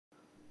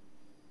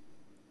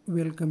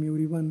Welcome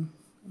everyone.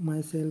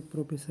 Myself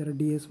Professor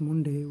D.S.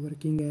 Munde,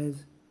 working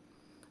as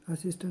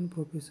Assistant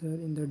Professor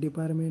in the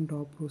Department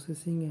of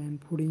Processing and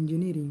Food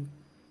Engineering,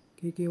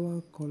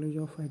 Kekewa College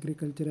of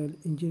Agricultural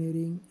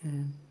Engineering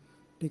and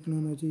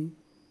Technology,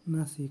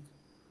 Nasik.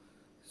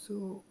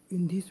 So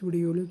in this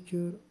video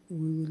lecture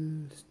we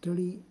will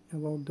study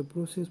about the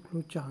process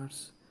flow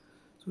charts.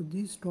 So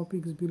these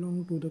topics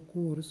belong to the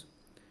course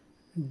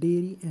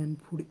Dairy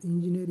and Food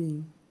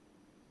Engineering,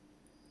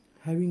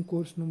 having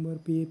course number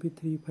PAP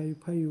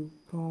 355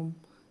 from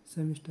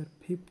semester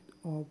 5th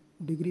of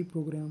degree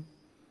program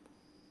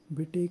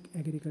BTech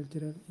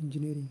Agricultural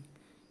Engineering.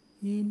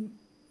 In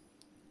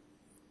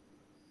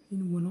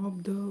one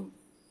of the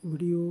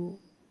video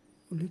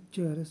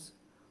lectures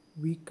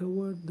we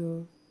covered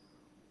the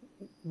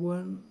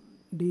one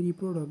dairy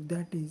product,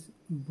 that is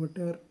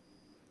butter,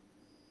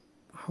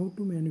 how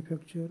to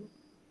manufacture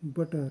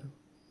butter.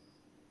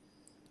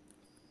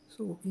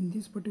 So in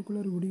this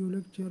particular video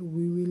lecture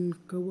we will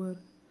cover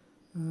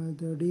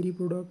the dairy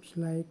products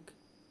like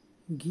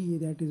ghee,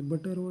 that is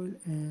butter oil,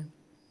 and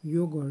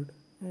yogurt,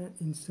 and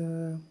in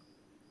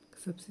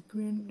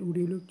subsequent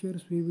video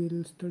lectures we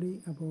will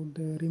study about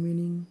the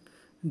remaining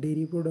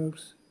dairy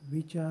products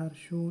which are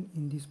shown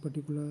in this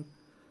particular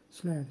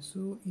slide.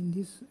 So in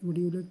this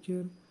video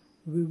lecture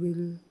we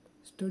will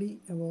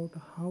study about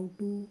how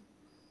to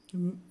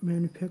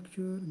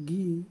manufacture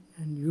ghee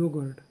and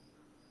yogurt.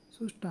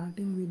 So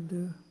starting with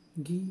the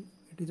ghee,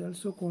 it is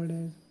also called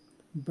as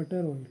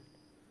butter oil.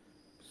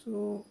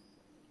 So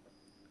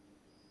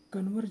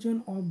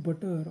conversion of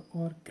butter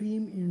or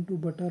cream into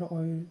butter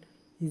oil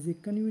is a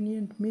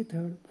convenient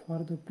method for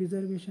the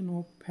preservation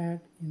of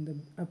fat in the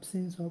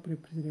absence of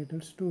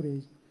refrigerator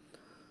storage.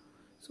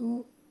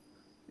 So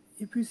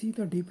if you see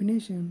the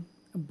definition,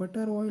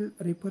 butter oil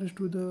refers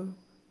to the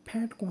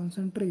fat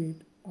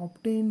concentrate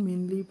obtained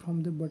mainly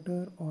from the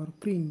butter or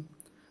cream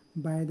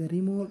by the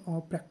removal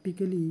of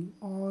practically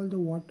all the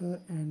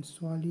water and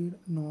solid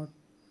not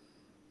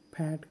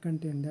fat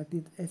content, that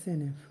is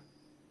SNF.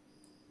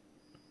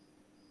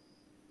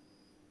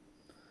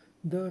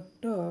 The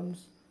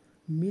terms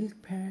milk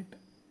fat,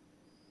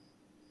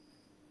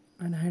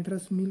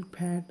 anhydrous milk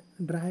fat,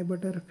 dry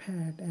butter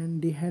fat, and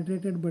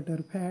dehydrated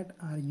butter fat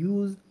are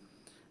used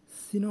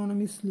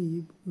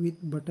synonymously with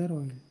butter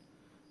oil,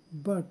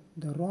 but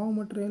the raw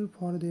material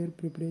for their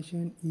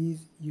preparation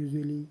is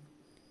usually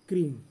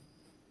cream.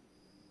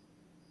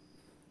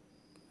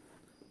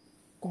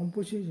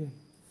 Composition.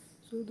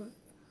 So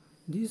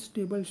this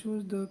table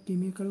shows the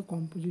chemical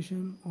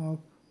composition of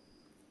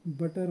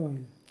butter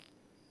oil.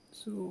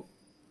 So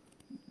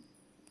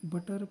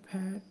butter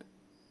fat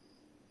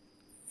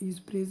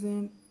is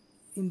present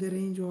in the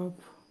range of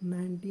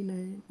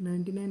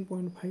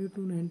 99.5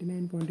 to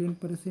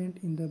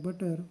 99.8% in the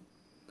butter.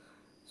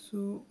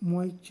 So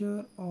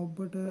moisture of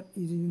butter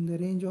is in the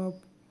range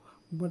of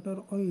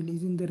butter oil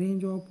is in the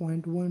range of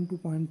 0.1 to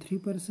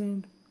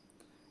 0.3%.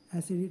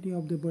 Acidity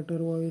of the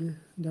butter oil,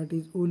 that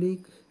is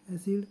oleic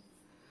acid,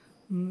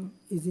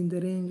 is in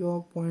the range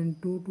of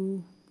 0.2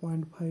 to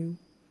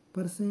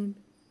 0.5%,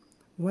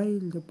 while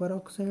the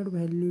peroxide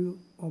value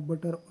of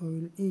butter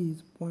oil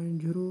is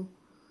 0.0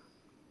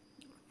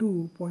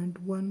 to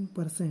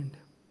 0.1%.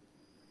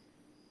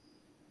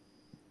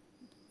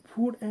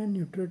 Food and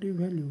nutritive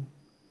value.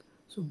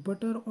 So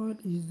butter oil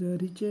is the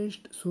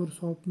richest source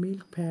of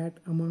milk fat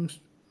amongst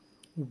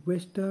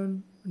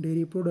Western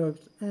dairy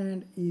products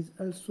and is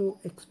also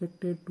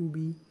expected to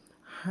be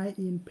high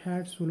in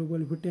fat soluble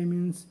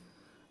vitamins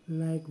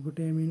like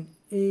vitamin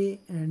A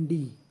and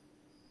D.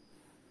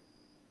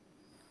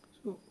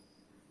 So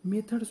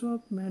methods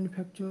of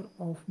manufacture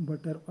of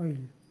butter oil.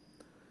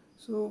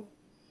 So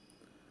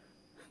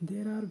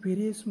there are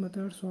various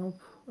methods of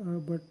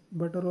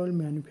butter oil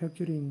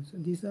manufacturing. So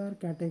these are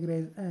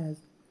categorized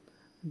as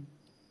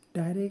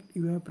direct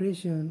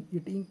evaporation.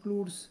 It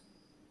includes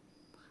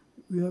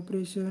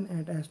evaporation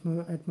at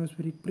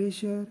atmospheric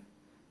pressure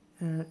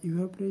and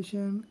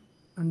evaporation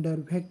under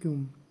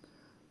vacuum.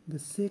 The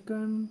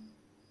second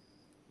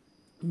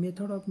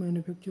method of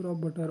manufacture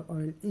of butter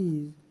oil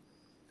is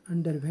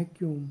under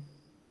vacuum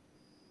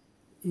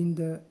in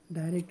the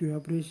direct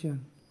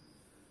evaporation.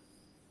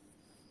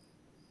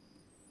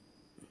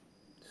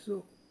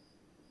 So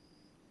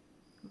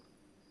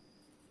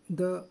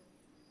the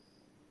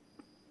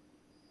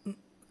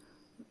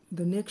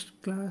next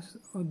class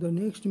or the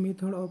next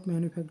method of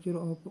manufacture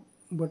of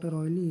butter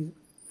oil is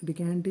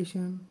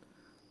decantation.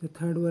 The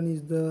third one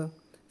is the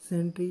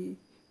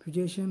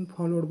centrifugation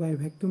followed by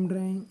vacuum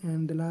drying,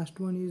 and the last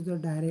one is the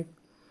direct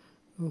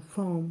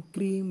from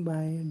cream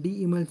by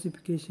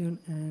de-emulsification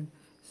and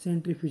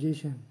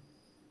centrifugation.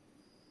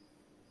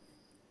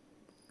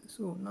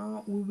 So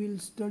now we will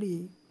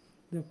study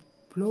the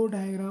flow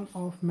diagram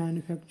of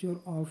manufacture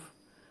of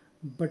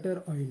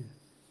butter oil.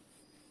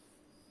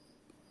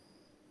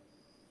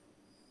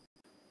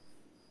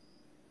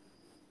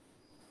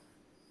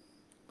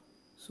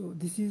 So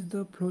this is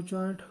the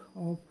flowchart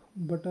of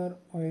butter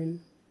oil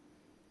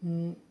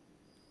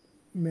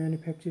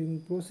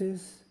manufacturing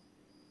process.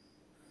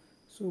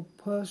 So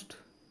first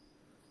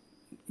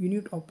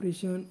unit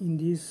operation in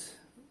this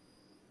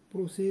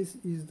process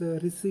is the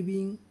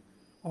receiving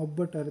of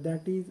butter,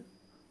 that is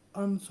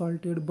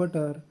unsalted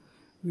butter.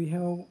 We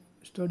have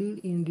studied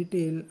in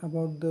detail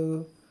about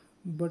the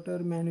butter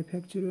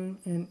manufacturing,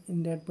 and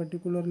in that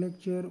particular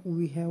lecture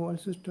we have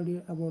also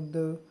studied about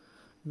the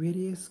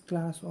various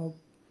class of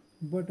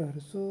butter.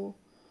 So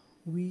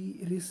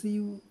we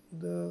receive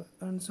the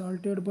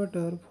unsalted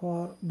butter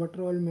for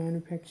butter oil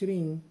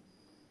manufacturing.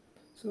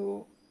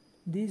 So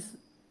this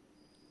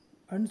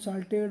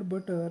unsalted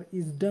butter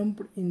is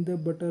dumped in the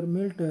butter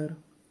melter,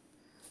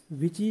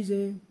 which is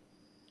a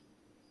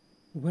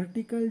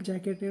vertical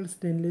jacketed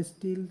stainless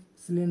steel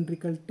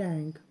cylindrical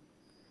tank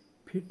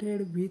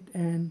fitted with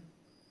an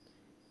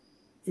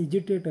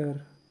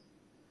agitator.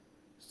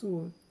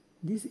 So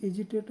this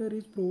agitator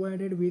is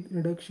provided with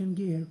reduction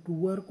gear to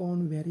work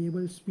on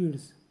variable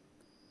speeds.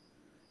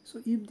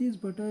 So if this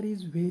butter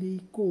is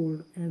very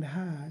cold and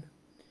hard,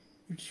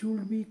 it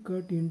should be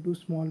cut into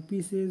small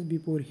pieces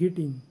before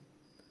heating.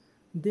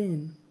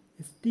 Then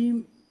a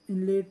steam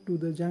inlet to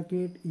the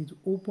jacket is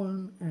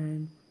opened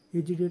and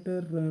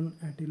agitator run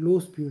at a low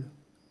speed.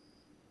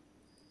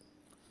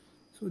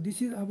 So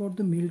this is about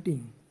the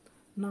melting.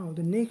 Now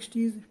the next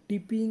is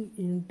tipping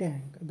in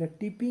tank. The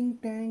tipping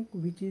tank,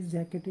 which is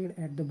jacketed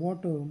at the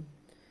bottom,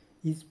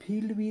 is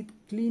filled with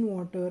clean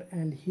water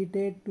and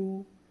heated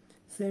to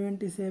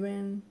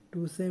 77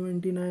 to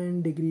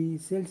 79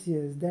 degrees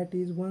Celsius, that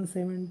is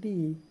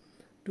 170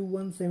 to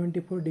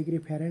 174 degree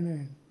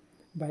Fahrenheit,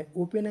 by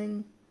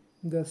opening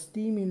the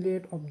steam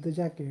inlet of the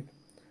jacket.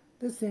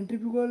 The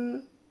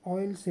centrifugal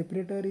oil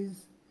separator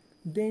is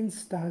then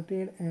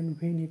started, and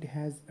when it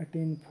has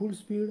attained full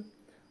speed,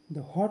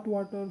 the hot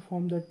water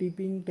from the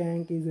tipping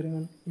tank is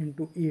run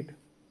into it.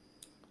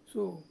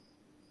 So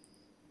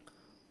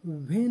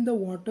when the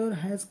water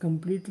has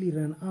completely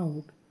run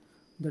out,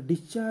 the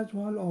discharge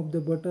valve of the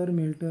butter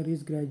melter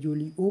is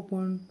gradually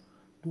opened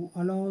to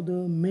allow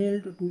the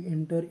melt to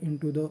enter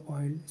into the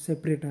oil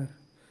separator.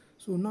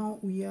 So now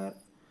we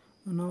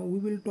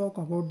will talk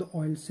about the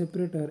oil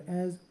separator,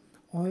 as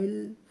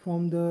oil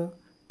from the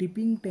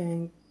tipping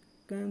tank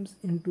comes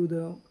into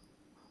the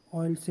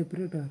oil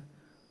separator.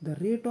 The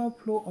rate of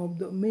flow of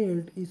the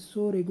melt is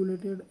so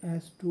regulated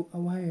as to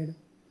avoid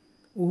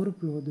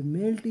overflow. The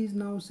melt is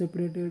now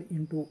separated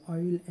into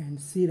oil and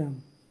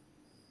serum.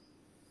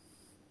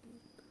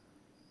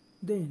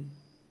 Then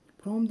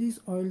from this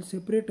oil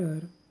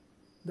separator,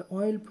 the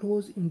oil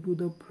flows into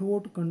the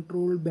float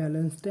control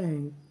balance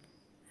tank,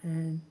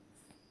 and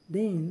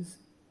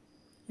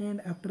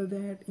after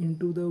that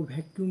into the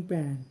vacuum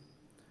pan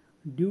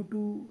due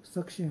to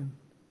suction.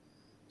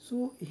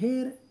 So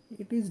here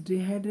it is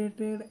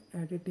dehydrated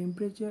at a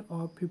temperature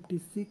of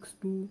 56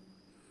 to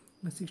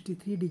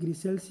 63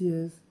 degrees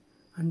Celsius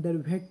under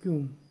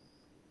vacuum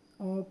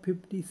of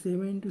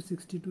 57 to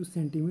 62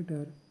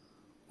 centimeter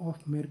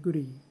of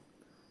mercury.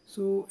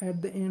 So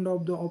at the end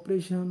of the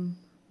operation,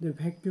 the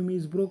vacuum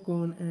is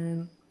broken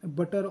and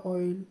butter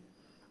oil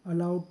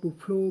allowed to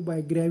flow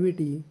by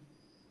gravity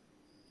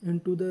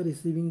into the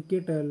receiving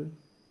kettle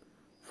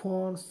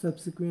for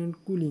subsequent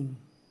cooling.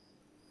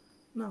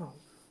 Now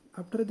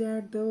after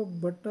that, the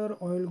butter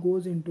oil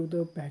goes into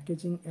the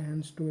packaging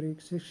and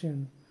storage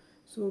section.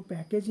 So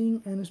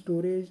packaging and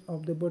storage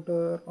of the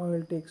butter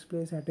oil takes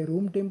place at a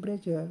room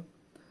temperature.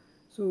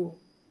 So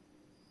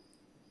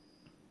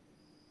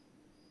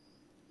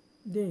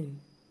then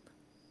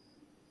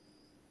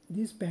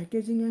this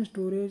packaging and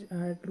storage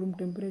at room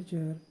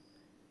temperature,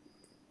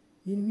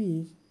 in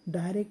which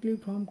directly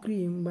from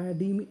cream by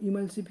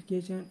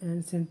demulsification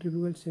and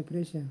centrifugal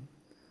separation.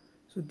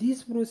 So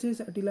this process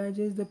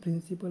utilizes the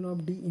principle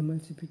of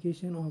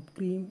de-emulsification of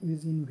cream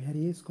using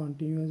various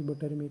continuous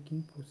butter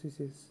making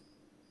processes.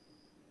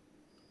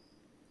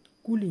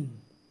 Cooling.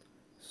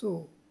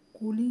 So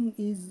cooling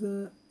is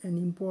an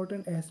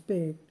important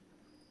aspect.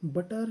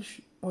 Butter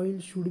oil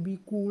should be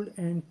cooled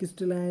and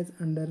crystallized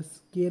under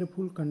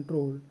careful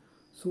control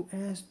so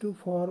as to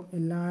form a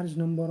large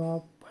number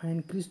of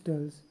fine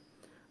crystals.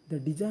 The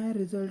desired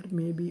result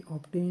may be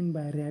obtained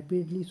by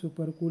rapidly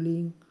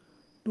supercooling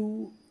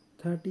to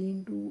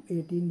 13 to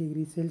 18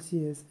 degrees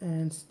Celsius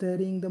and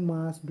stirring the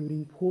mass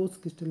during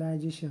post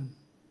crystallization.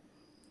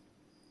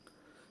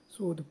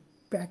 So the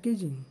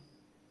packaging,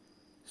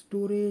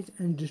 storage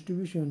and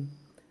distribution.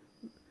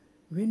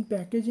 When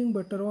packaging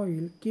butter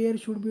oil, care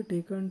should be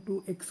taken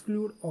to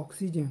exclude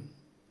oxygen.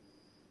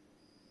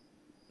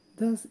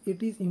 Thus,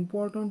 it is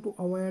important to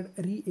avoid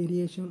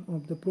re-aeration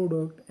of the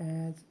product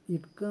as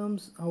it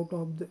comes out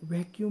of the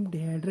vacuum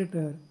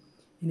dehydrator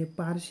in a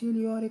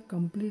partially or a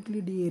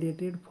completely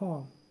deaerated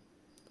form.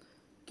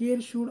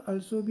 Care should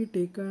also be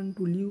taken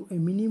to leave a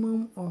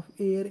minimum of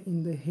air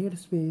in the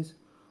headspace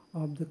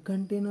of the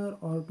container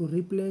or to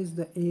replace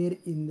the air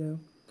in the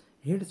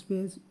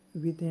headspace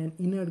with an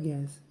inert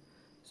gas.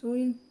 So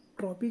in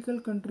tropical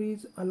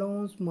countries,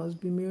 allowance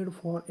must be made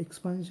for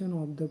expansion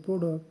of the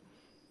product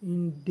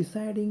in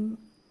deciding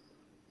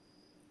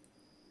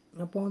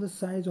upon the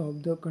size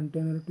of the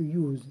container to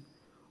use.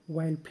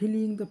 While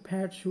filling, the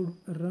fat should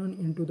run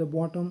into the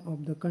bottom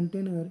of the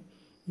container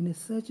in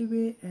such a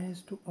way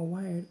as to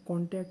avoid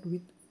contact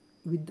with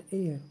the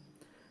air.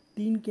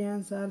 Tin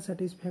cans are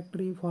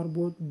satisfactory for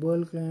both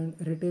bulk and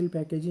retail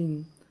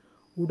packaging.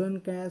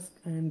 Wooden casks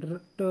and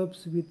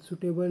tubs with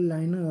suitable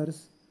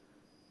liners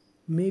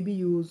may be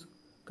used.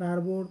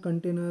 Cardboard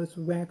containers,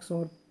 wax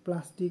or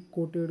plastic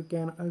coated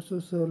can also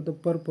serve the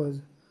purpose.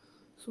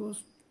 So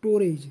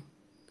storage.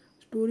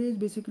 Storage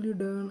basically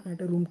done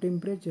at a room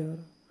temperature.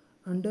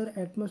 Under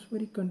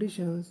atmospheric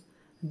conditions,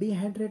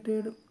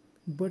 dehydrated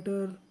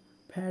butter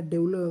fat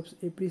develops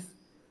a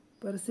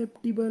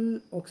perceptible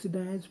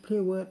oxidized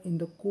flavor in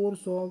the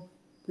course of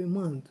a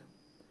month.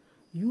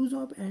 Use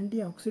of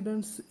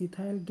antioxidants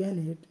ethyl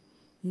gallate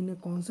in a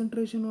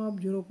concentration of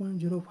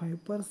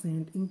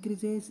 0.05%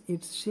 increases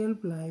its shelf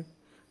life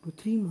to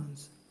 3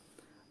 months.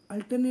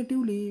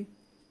 Alternatively,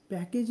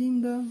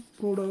 packaging the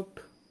product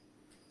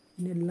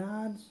in a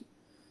large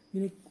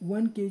in a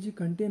 1 kg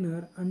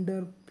container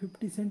under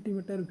 50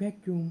 centimeter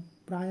vacuum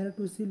prior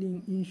to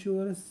sealing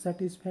ensures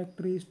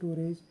satisfactory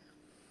storage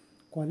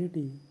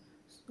quality.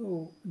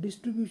 So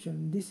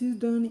distribution, this is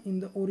done in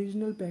the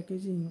original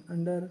packaging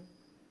under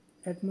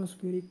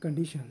atmospheric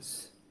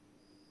conditions.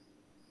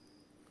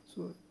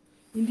 So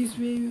in this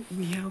way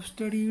we have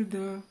studied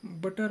the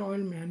butter oil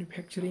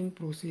manufacturing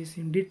process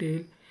in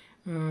detail,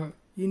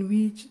 in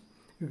which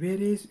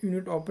various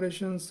unit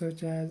operations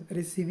such as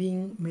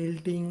receiving,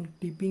 melting,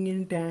 tipping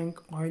in tank,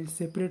 oil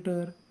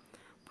separator,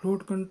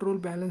 float control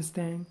balance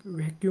tank,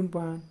 vacuum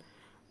pan,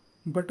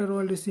 butter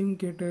oil receiving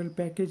kettle,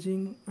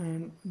 packaging,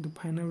 and the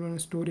final one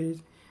storage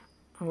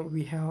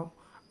we have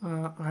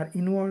are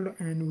involved,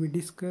 and we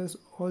discuss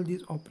all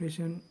these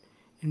operations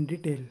in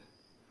detail.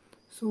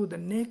 So the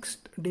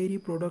next dairy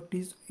product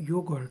is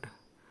yogurt.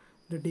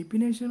 The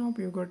definition of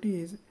yogurt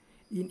is,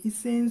 in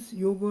essence,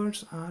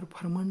 yogurts are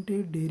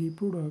fermented dairy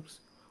products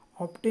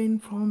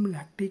obtained from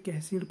lactic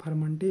acid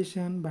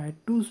fermentation by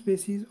two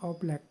species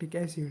of lactic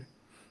acid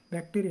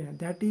bacteria,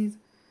 that is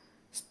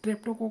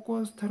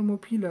Streptococcus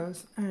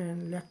thermophilus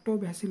and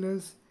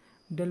Lactobacillus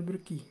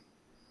delbrueckii,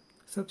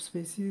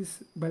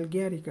 subspecies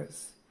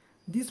Bulgaricus.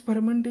 This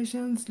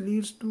fermentation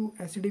leads to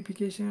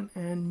acidification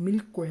and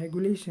milk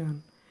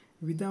coagulation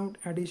without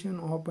addition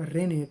of a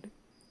rennet,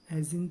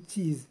 as in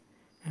cheese,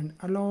 and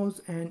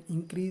allows an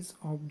increase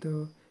of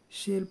the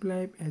shelf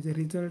life as a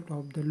result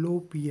of the low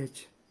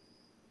pH.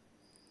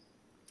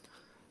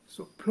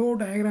 So flow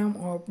diagram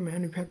of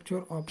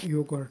manufacture of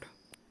yogurt.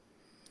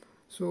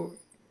 So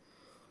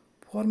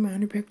for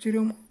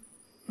manufacturing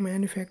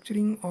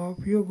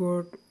of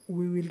yogurt,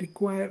 we will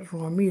require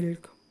raw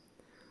milk.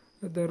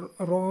 The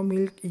raw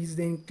milk is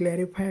then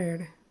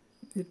clarified.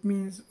 It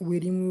means we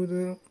remove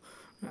the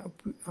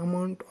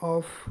amount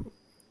of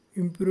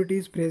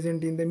impurities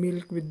present in the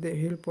milk with the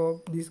help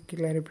of this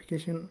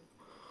clarification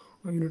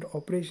unit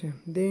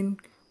operation. Then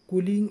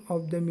cooling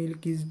of the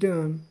milk is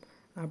done.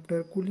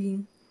 After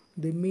cooling,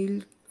 the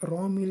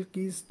raw milk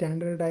is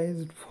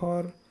standardized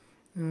for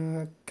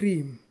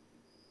cream.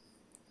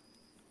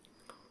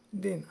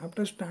 Then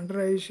after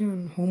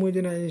standardization,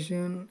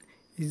 homogenization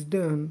is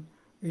done,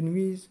 in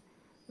which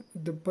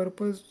the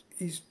purpose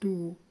is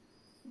to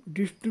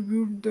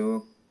distribute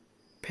the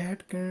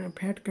fat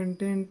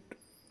content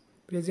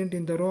present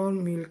in the raw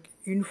milk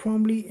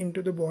uniformly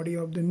into the body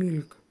of the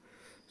milk.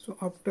 So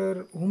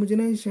after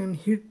homogenization,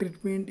 heat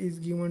treatment is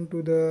given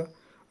to the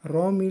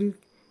raw milk.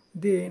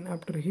 Then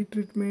after heat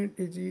treatment,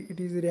 it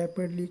is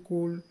rapidly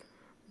cooled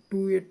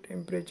to a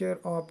temperature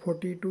of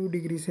 42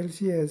 degrees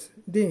Celsius.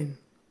 Then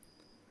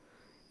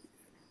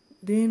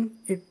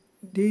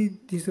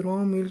this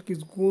raw milk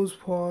goes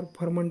for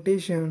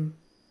fermentation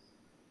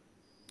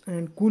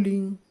and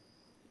cooling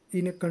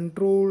in a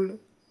controlled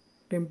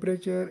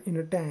temperature in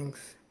a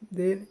tanks.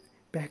 Then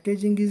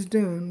packaging is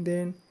done,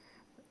 then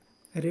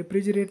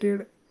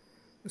refrigerated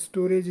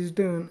storage is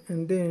done,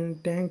 and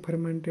then tank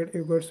fermented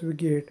yogurts we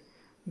get.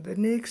 The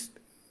next,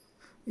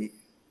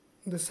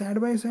 the side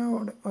by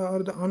side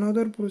or the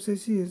another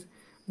process is,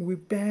 we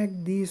pack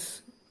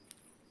this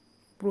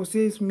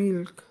processed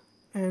milk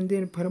and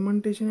then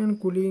fermentation and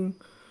cooling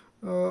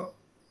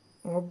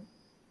of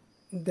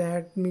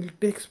that milk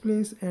takes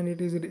place, and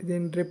it is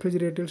then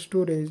refrigerated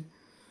storage,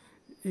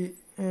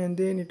 and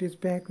then it is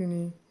packed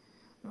in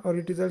or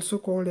it is also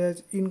called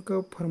as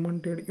in-cup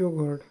fermented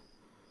yogurt.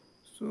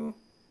 So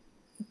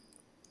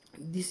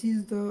this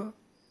is the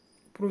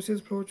process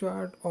flow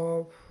chart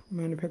of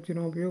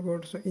manufacturing of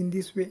yogurt. So in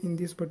this way, in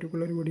this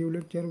particular video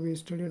lecture, we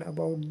studied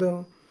about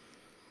the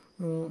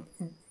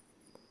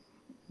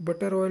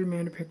butter oil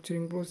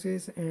manufacturing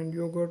process and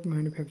yogurt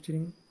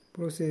manufacturing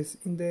process.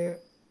 In the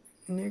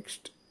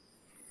next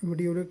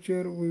video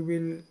lecture, we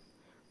will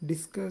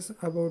discuss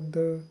about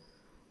the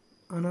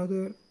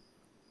another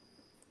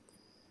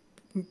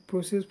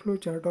process flow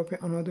chart of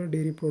another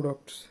dairy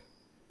products.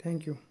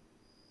 Thank you.